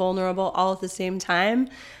reserved and vulnerable all at the same time.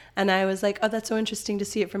 And I was like, oh, that's so interesting to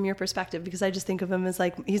see it from your perspective, because I just think of him as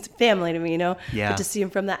like, he's family to me, you know? Yeah. But to see him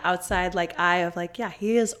from the outside, like eye of like, yeah,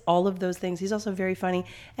 he is all of those things. He's also very funny,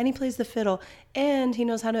 and he plays the fiddle, and he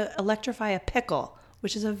knows how to electrify a pickle,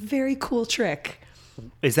 which is a very cool trick.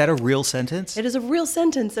 Is that a real sentence? It is a real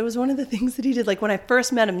sentence. It was one of the things that he did. Like when I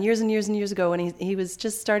first met him years and years and years ago, when he was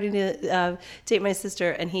just starting to date my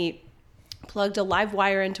sister, and he plugged a live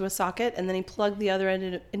wire into a socket, and then he plugged the other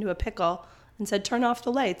end into a pickle and said, turn off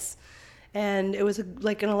the lights. And it was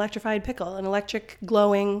like an electrified pickle, an electric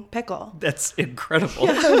glowing pickle. That's incredible.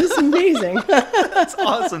 Yeah, it was amazing. That's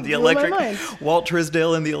awesome. The Blew my electric mind. Walt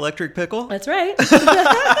Trisdale and the electric pickle. That's right.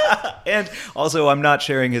 And also, I'm not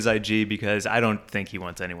sharing his IG because I don't think he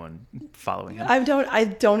wants anyone following him. I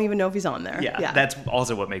don't even know if he's on there. Yeah, that's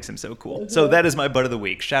also what makes him so cool. So that is my butt of the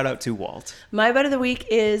week. Shout out to Walt. My butt of the week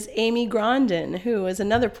is Amy Grondin, who is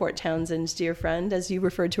another Port Townsend dear friend. As you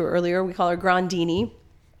referred to her earlier, we call her Grondini.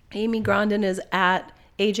 Amy Grondin is at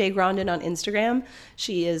AJ Grondin on Instagram.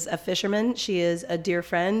 She is a fisherman. She is a dear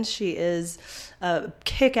friend. She is a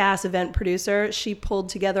kick-ass event producer. She pulled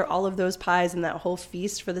together all of those pies and that whole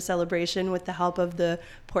feast for the celebration with the help of the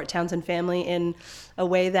Port Townsend family in a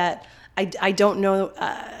way that I don't know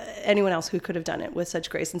anyone else who could have done it with such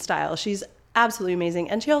grace and style. She's absolutely amazing.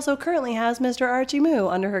 And she also currently has Mr. Archie Moo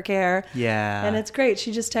under her care. Yeah. And it's great.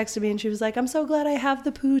 She just texted me and she was like, I'm so glad I have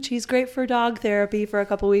the pooch. He's great for dog therapy for a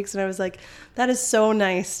couple weeks. And I was like, that is so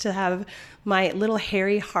nice to have my little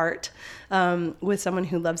hairy heart with someone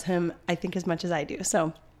who loves him, I think, as much as I do.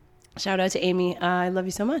 So shout out to Amy. I love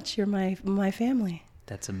you so much. You're my family.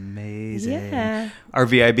 That's amazing. Yeah. Our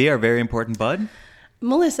VIB, our very important bud.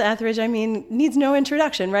 Melissa Etheridge, I mean, needs no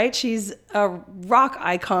introduction, right? She's a rock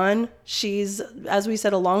icon. She's, as we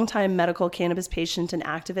said, a longtime medical cannabis patient and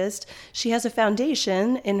activist. She has a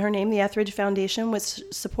foundation in her name, the Etheridge Foundation, which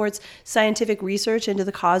supports scientific research into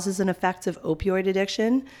the causes and effects of opioid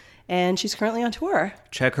addiction. And she's currently on tour.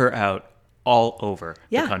 Check her out all over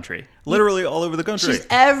the country. Literally all over the country. She's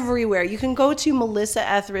everywhere. You can go to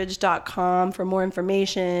melissaetheridge.com for more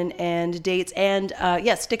information and dates. And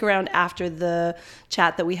stick around after the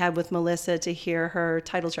chat that we had with Melissa to hear her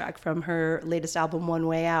title track from her latest album, One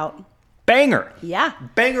Way Out. Banger. Yeah.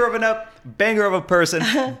 Banger of a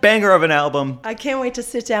person, banger of an album. I can't wait to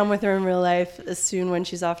sit down with her in real life soon when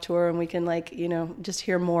she's off tour, and we can just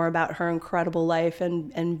hear more about her incredible life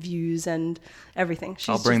and views and everything.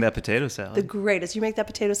 I'll bring that potato salad. The greatest. You make that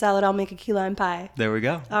potato salad, I'll make a key lime pie. There we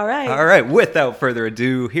go. All right. All right. Without further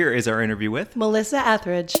ado, here is our interview with Melissa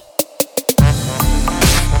Etheridge.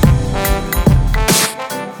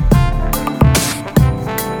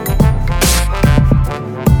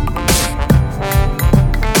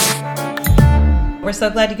 We're so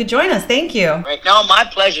glad you could join us. Thank you. Right. No, my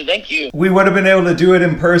pleasure. Thank you. We would have been able to do it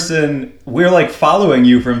in person. We're like following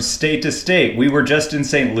you from state to state. We were just in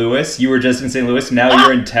St. Louis. You were just in St. Louis. Now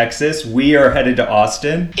you're in Texas. We are headed to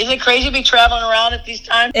Austin. Isn't it crazy to be traveling around at these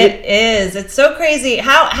times? It is. It's so crazy.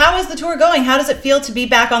 How is the tour going? How does it feel to be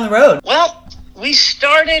back on the road? Well, we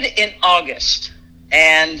started in August,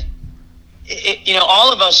 and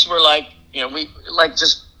all of us were like, we like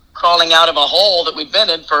just crawling out of a hole that we'd been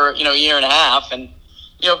in for a year and a half, and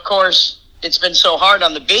of course, it's been so hard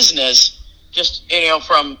on the business, just,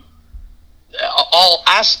 from all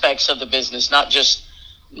aspects of the business, not just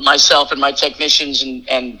myself and my technicians and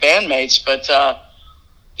bandmates, but, to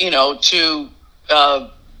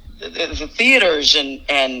the theaters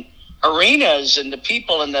and arenas and the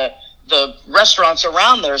people and the restaurants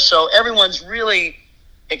around there. So everyone's really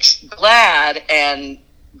glad and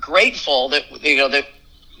grateful that, that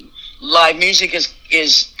live music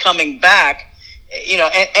is coming back.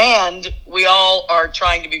 And we all are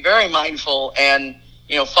trying to be very mindful and,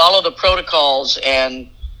 follow the protocols and,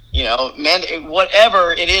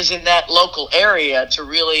 whatever it is in that local area to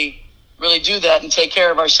really, really do that and take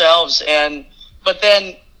care of ourselves. But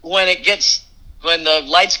then when the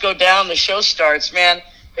lights go down, the show starts, man,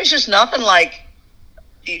 there's just nothing like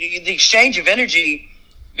the exchange of energy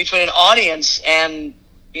between an audience and,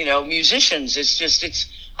 musicians.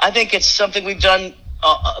 I think it's something we've done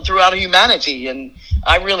throughout humanity, and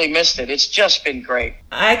I really missed it. It's just been great.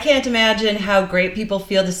 I can't imagine how great people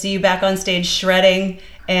feel to see you back on stage shredding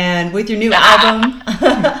and with your new album.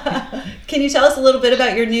 Can you tell us a little bit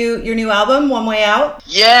about your new album, One Way Out?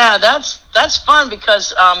 Yeah, that's fun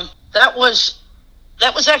because that was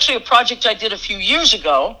actually a project I did a few years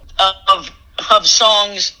ago of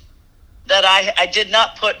songs that I did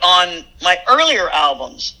not put on my earlier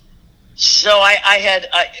albums. So I had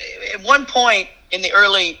at one point in the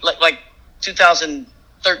early like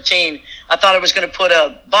 2013, I thought I was going to put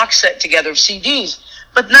a box set together of CDs,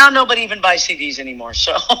 but now nobody even buys CDs anymore.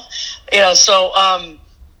 So I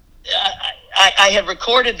had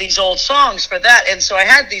recorded these old songs for that, and so I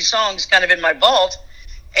had these songs kind of in my vault,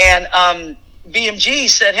 and BMG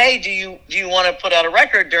said, "Hey, do you want to put out a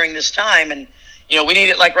record during this time?" And we need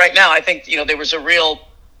it like right now. I think there was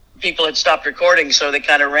people had stopped recording, so they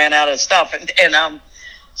kind of ran out of stuff, and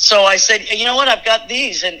so I said, you know what, I've got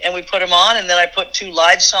these, and we put them on, and then I put 2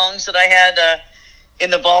 live songs that I had in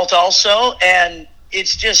the vault also, and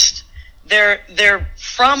it's just they're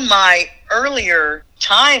from my earlier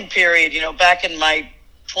time period, back in my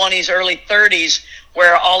 20s, early 30s,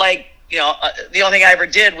 where the only thing I ever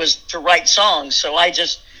did was to write songs. So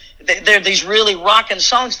they're these really rocking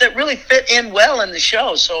songs that really fit in well in the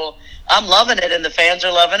show. So I'm loving it, and the fans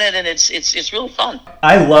are loving it, and it's really fun.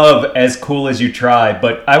 I love As Cool As You Try,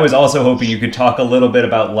 but I was also hoping you could talk a little bit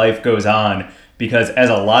about Life Goes On, because as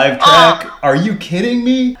a live track, are you kidding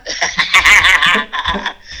me?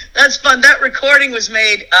 That's fun. That recording was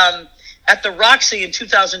made at the Roxy in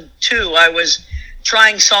 2002. I was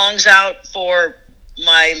trying songs out for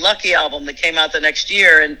my Lucky album that came out the next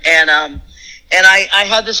year, and I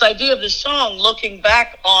had this idea of this song looking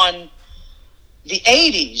back on the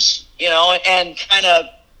 80s, and kind of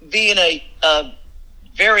being a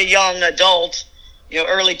very young adult,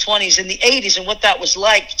 early 20s in the 80s, and what that was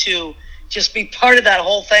like to just be part of that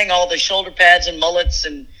whole thing, all the shoulder pads and mullets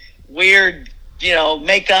and weird,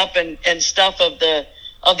 makeup and stuff of the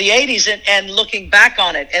 80s, and looking back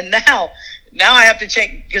on it. And now I have to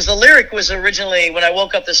change, because the lyric was originally, when I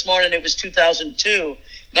woke up this morning, it was 2002.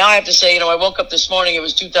 Now I have to say, I woke up this morning, it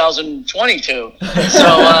was 2022.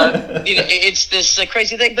 So, it's this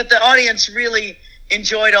crazy thing. But the audience really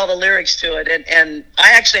enjoyed all the lyrics to it. And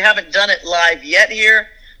I actually haven't done it live yet here,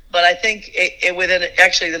 but I think within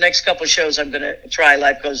actually the next couple of shows, I'm going to try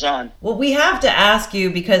Life Goes On. Well, we have to ask you,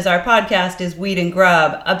 because our podcast is Weed and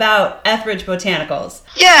Grub, about Etheridge Botanicals.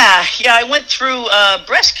 Yeah, I went through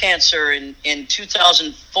breast cancer in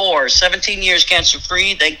 2004, 17 years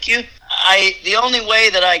cancer-free, thank you. The only way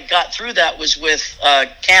that I got through that was with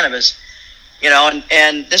cannabis,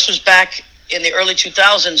 and this was back in the early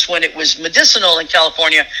 2000s when it was medicinal in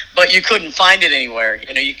California, but you couldn't find it anywhere.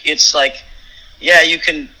 It's like, you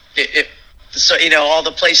can, so all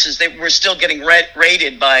the places, they were still getting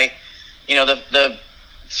raided by, the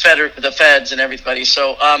feds and everybody.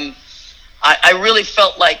 So I really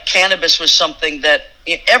felt like cannabis was something that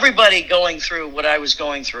everybody going through what I was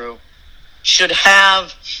going through should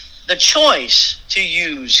have the choice to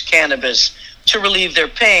use cannabis to relieve their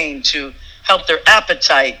pain, to help their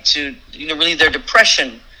appetite, to relieve their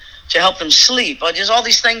depression, to help them sleep. Just all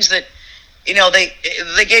these things that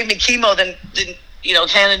they gave me chemo, then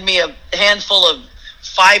handed me a handful of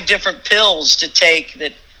 5 different pills to take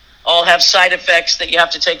that all have side effects that you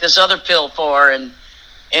have to take this other pill for, and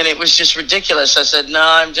it was just ridiculous. I said, no,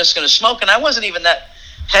 I'm just going to smoke, and I wasn't even that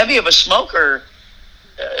heavy of a smoker.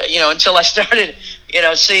 Until I started,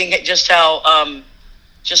 seeing just how,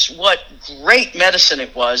 just what great medicine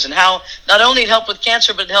it was, and how not only it helped with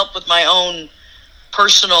cancer, but it helped with my own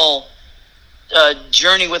personal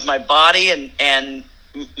journey with my body and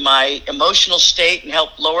my emotional state, and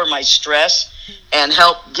helped lower my stress and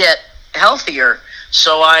help get healthier.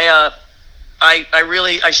 So I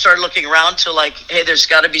started looking around to like, hey, there's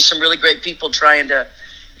got to be some really great people trying to,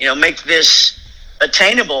 make this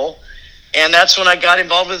attainable. And that's when I got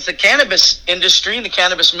involved with the cannabis industry and the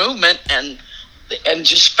cannabis movement, and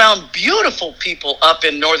just found beautiful people up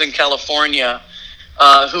in Northern California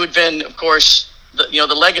who had been, of course,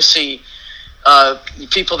 the legacy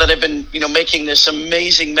people that have been, making this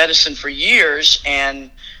amazing medicine for years, and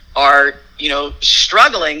are,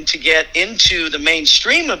 struggling to get into the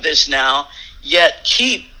mainstream of this now, yet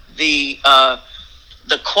keep the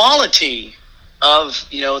quality of,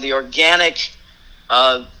 the organic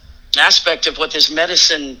aspect of what this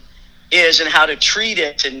medicine is, and how to treat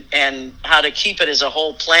it, and how to keep it as a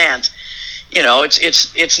whole plant.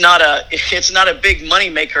 It's not a big money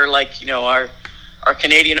maker like our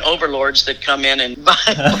Canadian overlords that come in and buy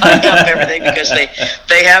up everything because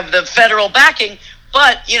they have the federal backing.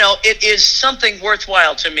 But, it is something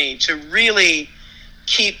worthwhile to me to really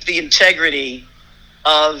keep the integrity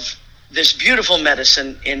of this beautiful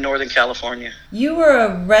medicine in Northern California. You were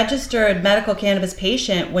a registered medical cannabis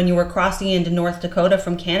patient when you were crossing into North Dakota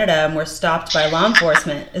from Canada and were stopped by law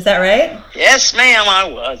enforcement. Is that right? Yes, ma'am,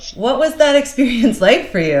 I was. What was that experience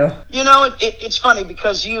like for you? It's funny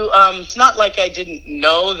because it's not like I didn't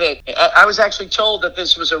know that. I was actually told that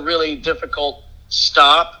this was a really difficult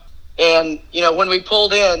stop. And, when we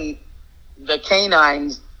pulled in, the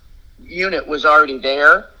canine unit was already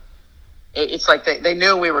there. It's like they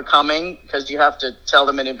knew we were coming because you have to tell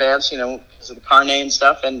them in advance, because of the carnet and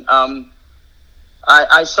stuff. And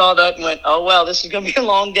I saw that and went, oh, well, this is going to be a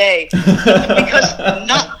long day. Because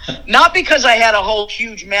not because I had a whole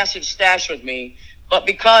huge, massive stash with me, but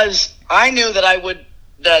because I knew that I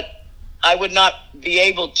would not be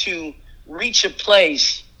able to reach a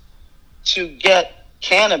place to get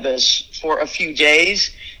cannabis for a few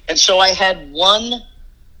days. And so I had one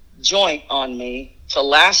joint on me to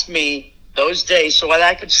last me those days so that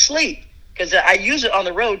I could sleep, because I use it on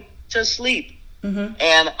the road to sleep. Mm-hmm.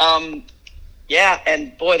 And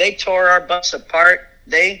and boy, they tore our bus apart.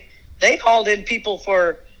 They hauled in people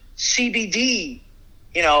for CBD,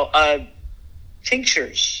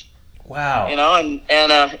 tinctures. Wow.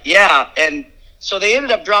 And so they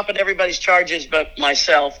ended up dropping everybody's charges but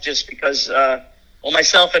myself, just because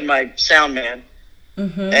myself and my sound man.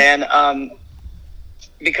 Mm-hmm. And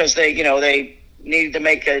because they needed to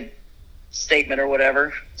make a statement or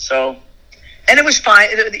whatever. So, and it was fine.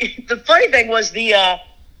 The funny thing was the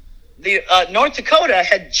North Dakota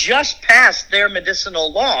had just passed their medicinal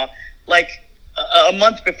law like a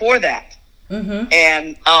month before that. Mm-hmm.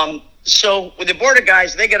 And so with the border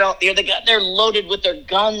guys, they get out there, they're loaded with their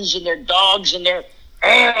guns and their dogs and their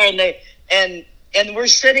and we're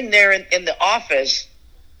sitting there in the office,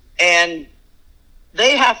 and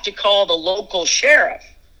they have to call the local sheriff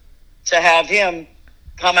to have him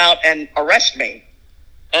come out and arrest me.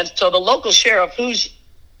 And so the local sheriff,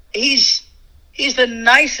 he's the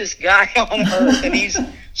nicest guy on earth, and he's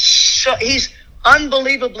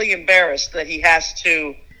unbelievably embarrassed that he has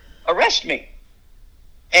to arrest me.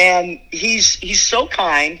 And he's so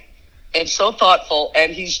kind and so thoughtful,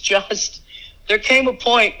 and there came a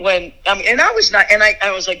point when, and I was not, and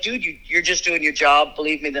I was like, dude, you're just doing your job.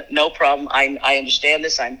 Believe me, that no problem. I understand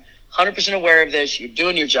this. I'm 100% aware of this. You're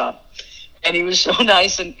doing your job. And he was so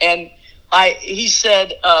nice. And he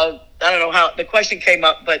said, I don't know how the question came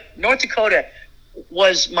up, but North Dakota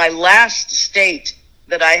was my last state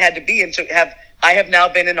that I had to be in. I have now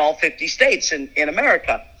been in all 50 states in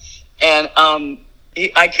America. And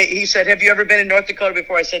he said, have you ever been in North Dakota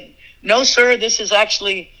before? I said, no, sir, this is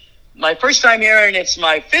actually my first time here, and it's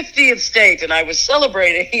my 50th state. And I was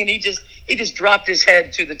celebrating, and he just dropped his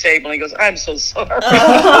head to the table, and he goes, I'm so sorry.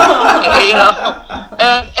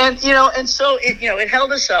 And so it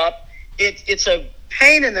held us up. It's a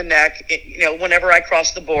pain in the neck, whenever I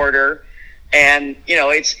cross the border. And,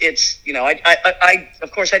 I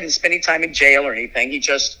of course I didn't spend any time in jail or anything. He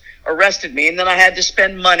just arrested me. And then I had to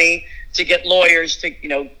spend money to get lawyers to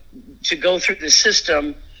go through the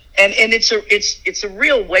system. And it's a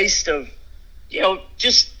real waste of,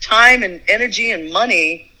 just time and energy and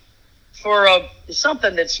money for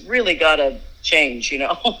something that's really got to change,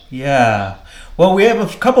 Yeah. Well, we have a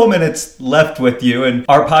couple minutes left with you, and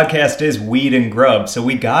our podcast is Weed and Grub, so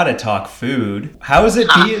we gotta talk food. How's it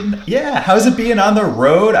being on the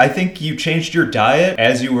road? I think you changed your diet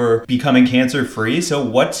as you were becoming cancer-free, so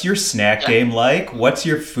what's your snack game like? What's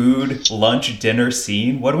your food, lunch, dinner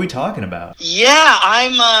scene? What are we talking about? Yeah,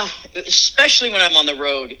 I'm, especially when I'm on the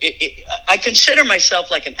road, I consider myself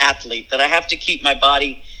like an athlete, that I have to keep my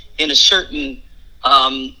body in a certain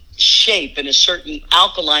shape, in a certain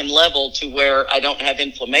alkaline level, to where I don't have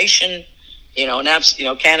inflammation,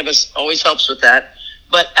 and cannabis always helps with that.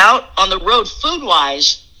 But out on the road, food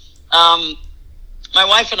wise, my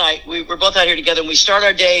wife and I, we're both out here together, and we start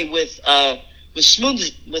our day with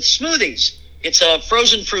smoothies. It's a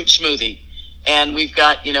frozen fruit smoothie, and we've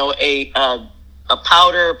got a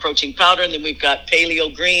protein powder, and then we've got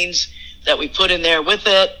paleo greens that we put in there with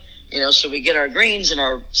it, so we get our greens and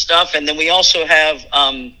our stuff. And then we also have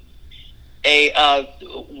a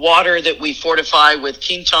water that we fortify with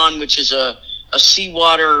Quinton, which is a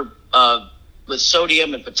seawater with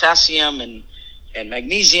sodium and potassium and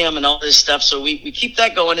magnesium and all this stuff. So we keep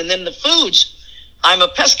that going. And then the foods, I'm a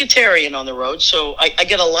pescatarian on the road, so I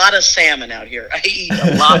get a lot of salmon out here. I eat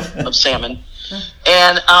a lot of salmon.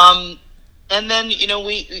 And then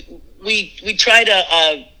we try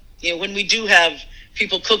to when we do have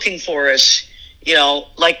people cooking for us,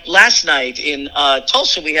 like last night in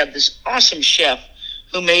Tulsa, we had this awesome chef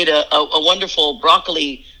who made a wonderful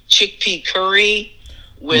broccoli chickpea curry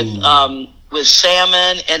with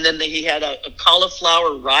salmon, and then he had a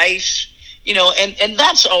cauliflower rice, and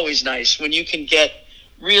that's always nice when you can get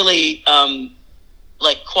really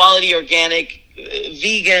like quality organic,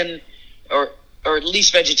 vegan, or at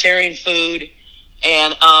least vegetarian food,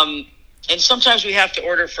 and sometimes we have to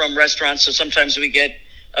order from restaurants, so sometimes we get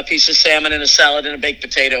a piece of salmon and a salad and a baked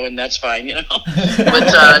potato, and that's fine,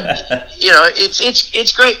 But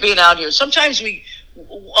it's great being out here. Sometimes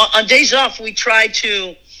on days off, we try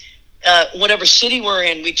to, whatever city we're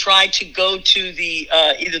in, we try to go to the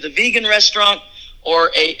either the vegan restaurant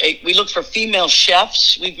or we look for female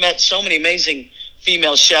chefs. We've met so many amazing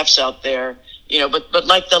female chefs out there, but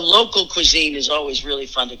like the local cuisine is always really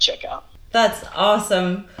fun to check out. That's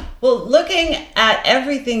awesome. Well, looking at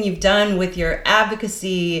everything you've done with your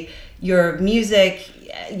advocacy, your music,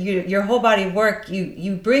 your whole body of work,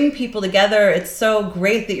 you bring people together. It's so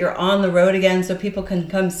great that you're on the road again so people can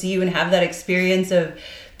come see you and have that experience of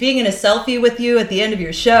being in a selfie with you at the end of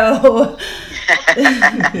your show.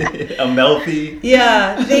 A Melfi.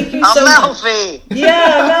 Yeah, thank you so much. Melfi.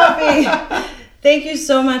 Yeah, Melfi. Thank you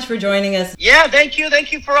so much for joining us. Yeah, thank you.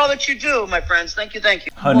 Thank you for all that you do, my friends. Thank you.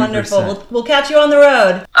 100%. Wonderful. We'll catch you on the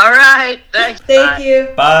road. All right. Thanks. Thank you.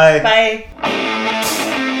 Bye. Bye.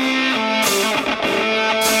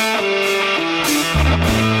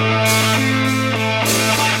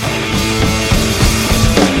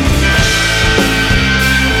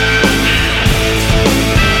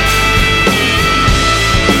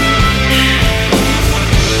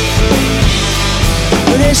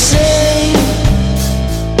 They say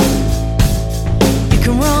you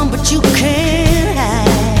can run but you can't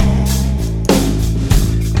hide.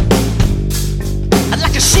 I'd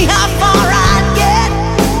like to see how far I'd get,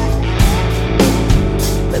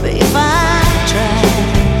 maybe if I tried.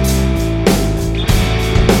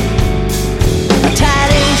 I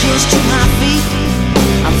tied angels to my feet,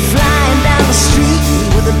 I'm flying down the street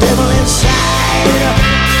with the devil inside.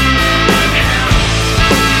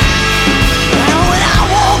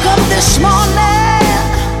 This morning,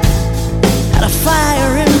 had a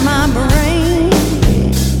fire in my brain.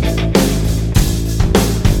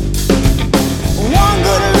 One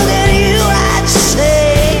good look at you, I'd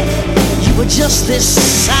say you were just this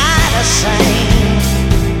side of sane.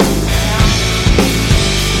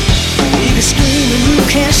 You can scream and you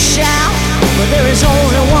can shout, but there is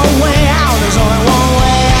only one way out. There's only one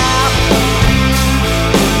way out.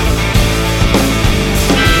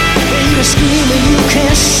 You can scream and you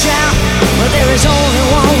can shout, but there is only